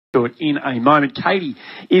in a moment. Katie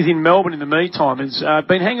is in Melbourne in the meantime, has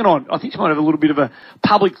been hanging on. I think she might have a little bit of a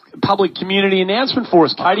public community announcement for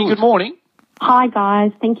us. Katie, good morning. Hi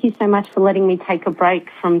guys, thank you so much for letting me take a break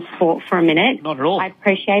from sport for a minute. Not at all. I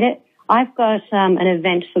appreciate it. I've got an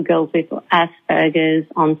event for girls with Asperger's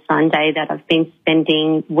on Sunday that I've been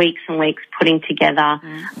spending weeks and weeks putting together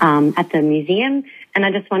at the museum. And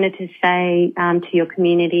I just wanted to say to your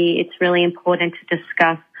community, it's really important to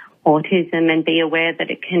discuss autism and be aware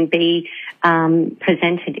that it can be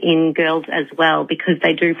presented in girls as well, because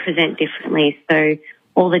they do present differently. So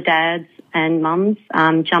all the dads and mums,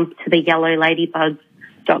 jump to the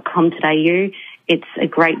yellowladybugs.com.au. It's a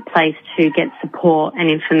great place to get support and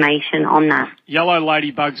information on that.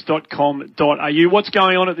 Yellowladybugs.com.au. What's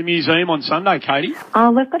going on at the museum on Sunday, Katie?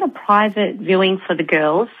 We've got a private viewing for the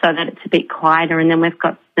girls so that it's a bit quieter, and then we've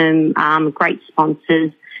got some great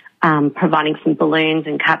sponsors providing some balloons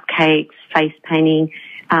and cupcakes, face painting,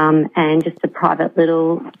 and just a private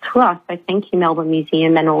little tour. So thank you, Melbourne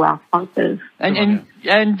Museum, and all our sponsors. And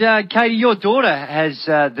Katie, your daughter has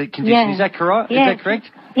the condition. Yeah. Is that correct? Yeah. Is that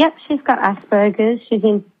correct? Yep, she's got Asperger's. She's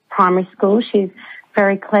in primary school. She's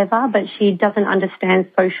very clever, but she doesn't understand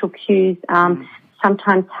social cues.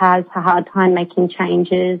 Sometimes has a hard time making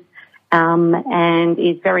changes, and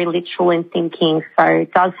is very literal in thinking. So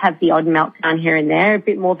does have the odd meltdown here and there, a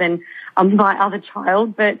bit more than my other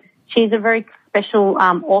child. But she's a very special,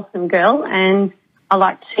 awesome girl, and I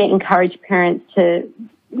like to encourage parents to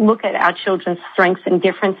look at our children's strengths and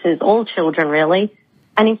differences, all children really.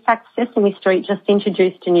 And in fact, Sesame Street just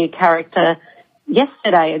introduced a new character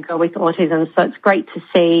yesterday, a girl with autism, so it's great to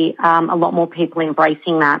see a lot more people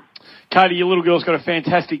embracing that. Katie, your little girl's got a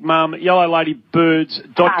fantastic mum.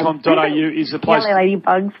 Yellowladybirds.com.au is the place.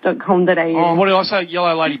 Yellowladybugs.com.au. Oh, what did I say?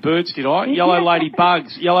 Yellow Lady Birds, did I? Yellow Lady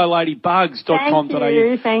Bugs.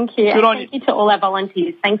 Yellowladybugs.com.au. Thank you. Good on Thank you to all our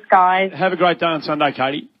volunteers. Thanks, guys. Have a great day on Sunday,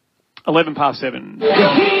 Katie. 7:11.